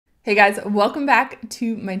Hey guys, welcome back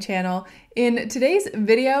to my channel. In today's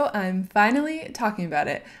video, I'm finally talking about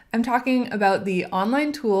it. I'm talking about the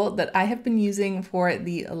online tool that I have been using for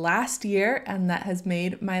the last year and that has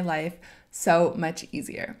made my life so much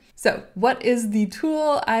easier. So what is the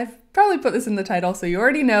tool? I've probably put this in the title, so you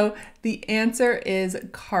already know. The answer is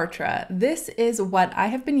Kartra. This is what I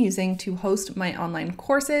have been using to host my online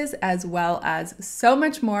courses as well as so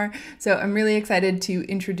much more. So I'm really excited to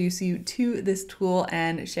introduce you to this tool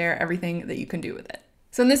and share everything that you can do with it.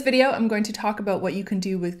 So in this video, I'm going to talk about what you can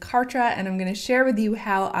do with Kartra, and I'm going to share with you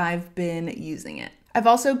how I've been using it. I've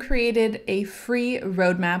also created a free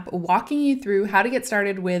roadmap walking you through how to get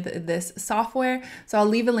started with this software. So I'll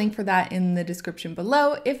leave a link for that in the description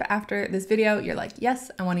below. If after this video, you're like, yes,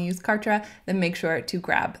 I want to use Kartra, then make sure to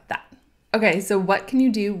grab that. Okay, so what can you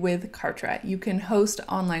do with Kartra? You can host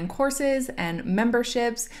online courses and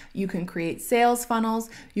memberships. You can create sales funnels.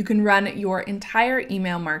 You can run your entire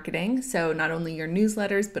email marketing. So not only your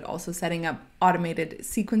newsletters, but also setting up automated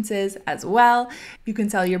sequences as well. You can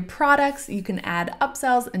sell your products. You can add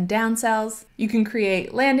upsells and downsells. You can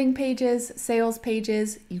create landing pages, sales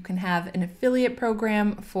pages. You can have an affiliate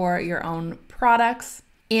program for your own products,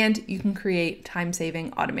 and you can create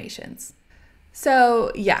time-saving automations.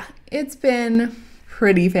 So yeah, it's been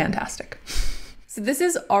pretty fantastic. So this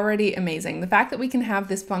is already amazing. The fact that we can have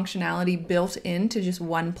this functionality built into just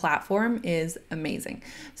one platform is amazing.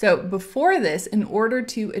 So before this, in order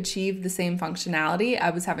to achieve the same functionality, I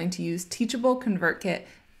was having to use Teachable, ConvertKit,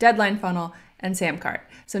 Deadline Funnel, and Samcart.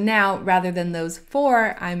 So now, rather than those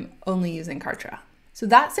four, I'm only using Kartra. So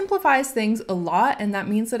that simplifies things a lot, and that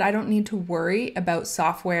means that I don't need to worry about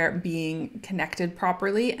software being connected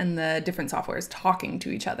properly and the different softwares talking to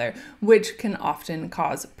each other, which can often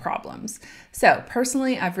cause problems. So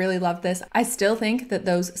personally, I've really loved this. I still think that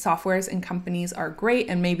those softwares and companies are great,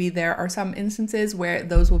 and maybe there are some instances where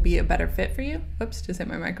those will be a better fit for you. Oops, just hit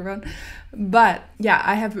my microphone. But yeah,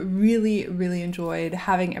 I have really, really enjoyed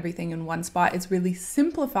having everything in one spot. It's really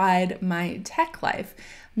simplified my tech life.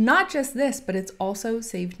 Not just this, but it's also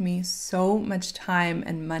saved me so much time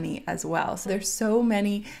and money as well. So there's so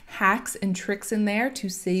many hacks and tricks in there to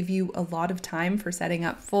save you a lot of time for setting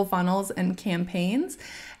up full funnels and campaigns.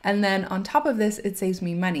 And then on top of this, it saves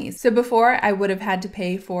me money. So before, I would have had to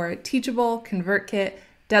pay for Teachable, ConvertKit,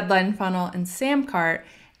 Deadline Funnel, and Samcart,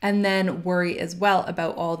 and then worry as well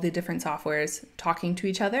about all the different softwares talking to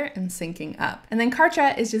each other and syncing up. And then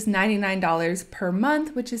Kartra is just $99 per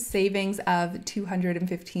month, which is savings of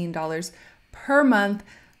 $215 per month,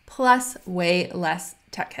 plus way less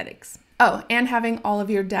tech headaches. Oh, and having all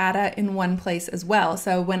of your data in one place as well.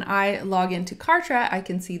 So when I log into Kartra, I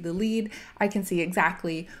can see the lead. I can see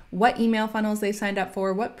exactly what email funnels they've signed up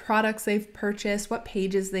for, what products they've purchased, what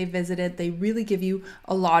pages they've visited. They really give you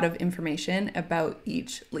a lot of information about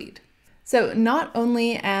each lead. So not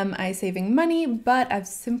only am I saving money, but I've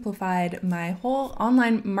simplified my whole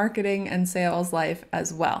online marketing and sales life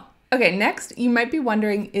as well. Okay, next, you might be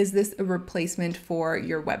wondering, is this a replacement for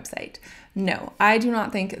your website? No, I do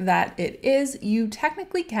not think that it is. You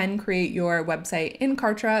technically can create your website in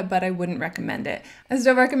Kartra, but I wouldn't recommend it. I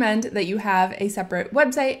still recommend that you have a separate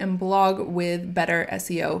website and blog with better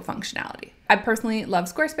SEO functionality. I personally love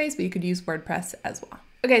Squarespace, but you could use WordPress as well.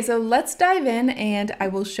 Okay, so let's dive in and I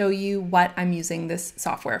will show you what I'm using this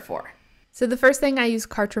software for. So the first thing I use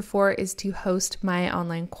Kartra for is to host my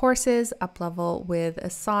online courses, up-level with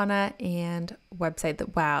Asana, and website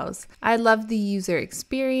that wows. I love the user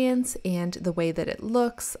experience and the way that it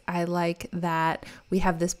looks. I like that we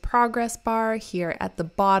have this progress bar here at the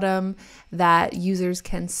bottom that users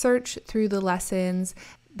can search through the lessons.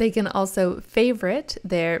 They can also favorite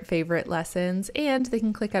their favorite lessons, and they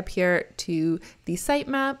can click up here to the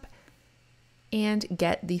sitemap and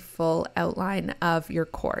get the full outline of your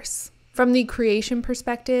course. From the creation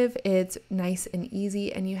perspective, it's nice and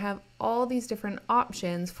easy, and you have all these different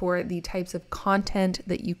options for the types of content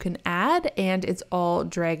that you can add, and it's all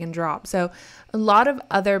drag and drop. So a lot of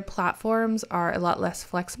other platforms are a lot less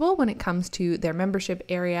flexible when it comes to their membership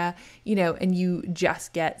area, and you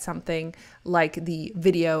just get something like the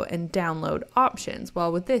video and download options.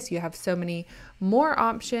 Well, with this, you have so many more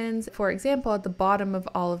options. For example, at the bottom of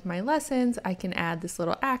all of my lessons, I can add this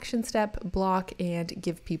little action step block and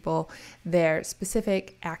give people their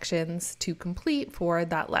specific actions to complete for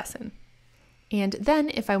that lesson. And then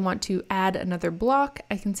if I want to add another block,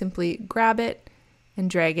 I can simply grab it and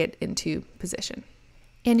drag it into position.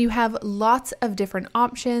 And you have lots of different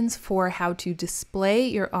options for how to display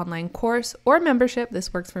your online course or membership.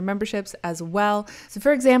 This works for memberships as well. So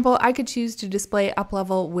for example, I could choose to display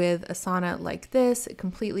up-level with Asana like this, a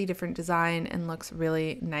completely different design and looks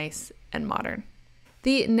really nice and modern.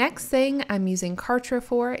 The next thing I'm using Kartra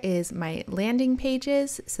for is my landing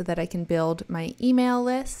pages so that I can build my email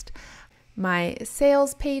list, my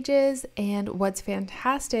sales pages, and what's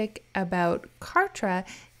fantastic about Kartra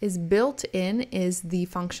is built in is the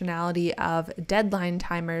functionality of deadline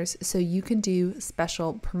timers so you can do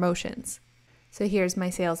special promotions. So here's my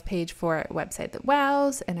sales page for a website that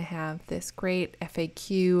wows, and I have this great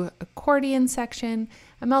FAQ accordion section.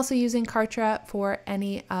 I'm also using Kartra for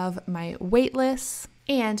any of my wait lists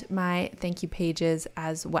and my thank you pages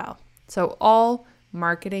as well. So all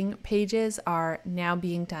marketing pages are now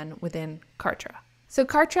being done within Kartra. So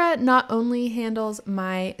Kartra not only handles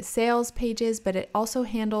my sales pages, but it also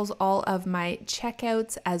handles all of my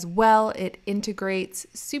checkouts as well. It integrates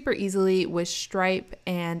super easily with Stripe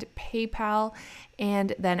and PayPal.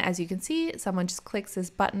 And then as you can see, someone just clicks this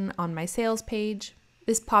button on my sales page.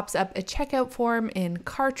 This pops up a checkout form in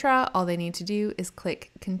Kartra. All they need to do is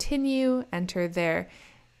click continue, enter their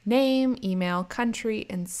name, email, country,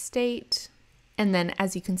 and state. And then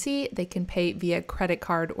as you can see, they can pay via credit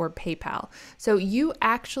card or PayPal. So you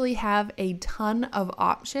actually have a ton of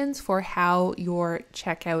options for how your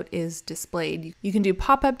checkout is displayed. You can do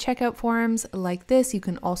pop-up checkout forms like this. You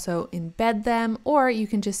can also embed them, or you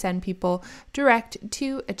can just send people direct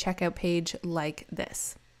to a checkout page like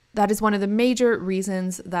this. That is one of the major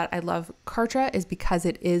reasons that I love Kartra is because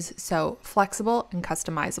it is so flexible and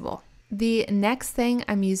customizable. The next thing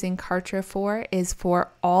I'm using Kartra for is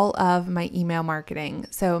for all of my email marketing.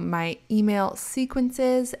 So my email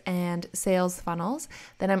sequences and sales funnels.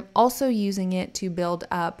 Then I'm also using it to build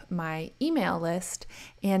up my email list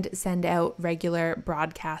and send out regular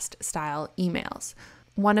broadcast style emails.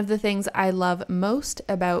 One of the things I love most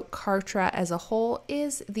about Kartra as a whole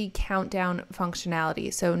is the countdown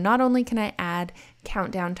functionality. So not only can I add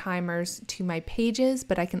countdown timers to my pages,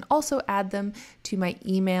 but I can also add them to my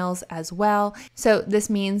emails as well. So this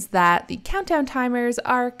means that the countdown timers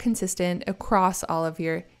are consistent across all of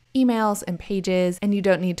your emails and pages, and you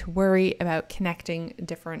don't need to worry about connecting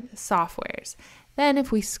different softwares. Then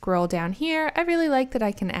if we scroll down here, I really like that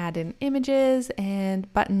I can add in images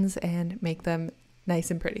and buttons and make them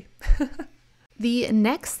nice and pretty. The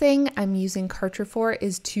next thing I'm using Kartra for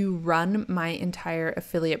is to run my entire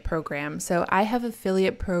affiliate program. So I have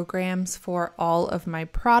affiliate programs for all of my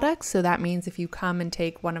products. So that means if you come and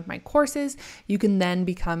take one of my courses, you can then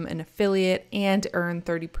become an affiliate and earn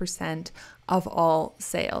 30% of all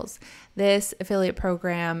sales. This affiliate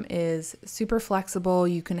program is super flexible.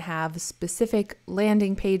 You can have specific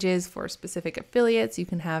landing pages for specific affiliates. You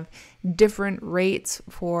can have different rates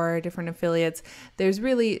for different affiliates. There's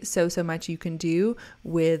really so much you can do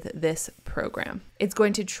with this program. It's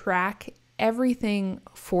going to track everything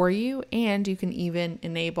for you, and you can even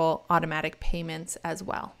enable automatic payments as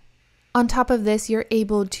well. On top of this, you're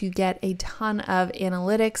able to get a ton of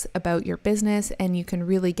analytics about your business, and you can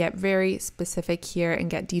really get very specific here and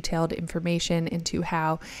get detailed information into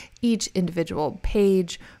how each individual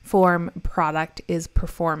page, form, product is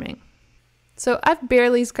performing. So I've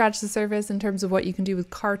barely scratched the surface in terms of what you can do with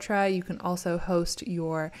Kartra. You can also host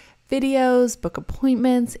your videos, book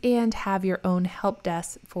appointments, and have your own help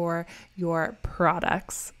desk for your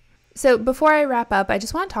products. So before I wrap up, I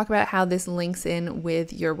just want to talk about how this links in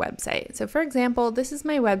with your website. So for example, this is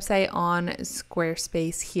my website on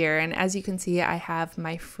Squarespace here. And as you can see, I have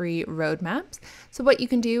my free roadmaps. So what you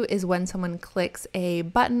can do is when someone clicks a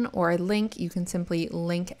button or a link, you can simply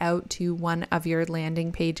link out to one of your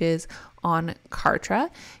landing pages on Kartra.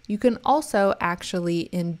 You can also actually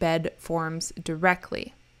embed forms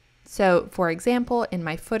directly. So for example, in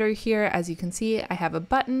my footer here, as you can see, I have a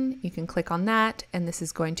button. You can click on that, and this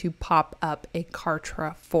is going to pop up a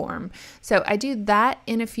Kartra form. So I do that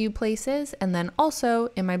in a few places, and then also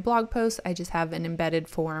in my blog post, I just have an embedded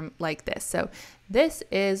form like this. So this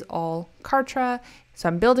is all Kartra. So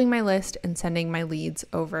I'm building my list and sending my leads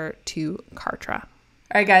over to Kartra.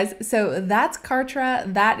 All right, guys, so that's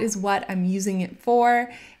Kartra. That is what I'm using it for.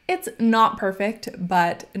 It's not perfect,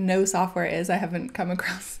 but no software is. I haven't come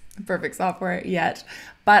across perfect software yet,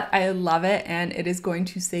 but I love it, and it is going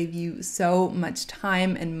to save you so much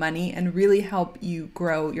time and money and really help you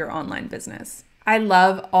grow your online business. I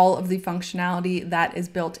love all of the functionality that is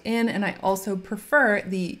built in, and I also prefer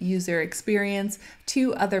the user experience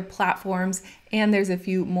to other platforms, and there's a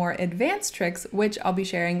few more advanced tricks which I'll be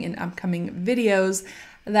sharing in upcoming videos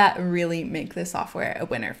that really make this software a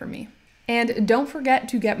winner for me. And don't forget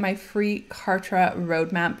to get my free Kartra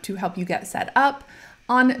roadmap to help you get set up.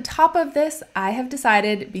 On top of this, I have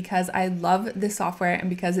decided, because I love this software and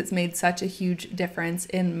because it's made such a huge difference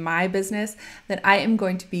in my business, that I am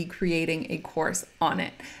going to be creating a course on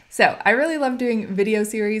it. So I really love doing video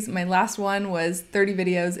series. My last one was 30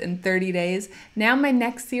 videos in 30 days. Now my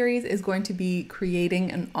next series is going to be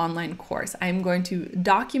creating an online course. I'm going to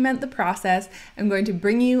document the process. I'm going to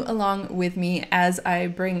bring you along with me as I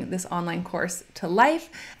bring this online course to life.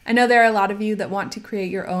 I know there are a lot of you that want to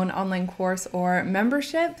create your own online course or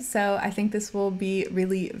membership, so I think this will be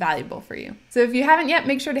really valuable for you. So if you haven't yet,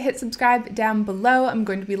 make sure to hit subscribe down below. I'm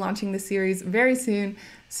going to be launching this series very soon.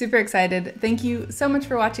 Super excited. Thank you so much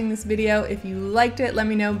for watching this video. If you liked it, let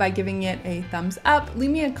me know by giving it a thumbs up. Leave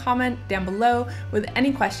me a comment down below with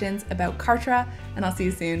any questions about Kartra, and I'll see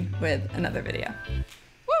you soon with another video.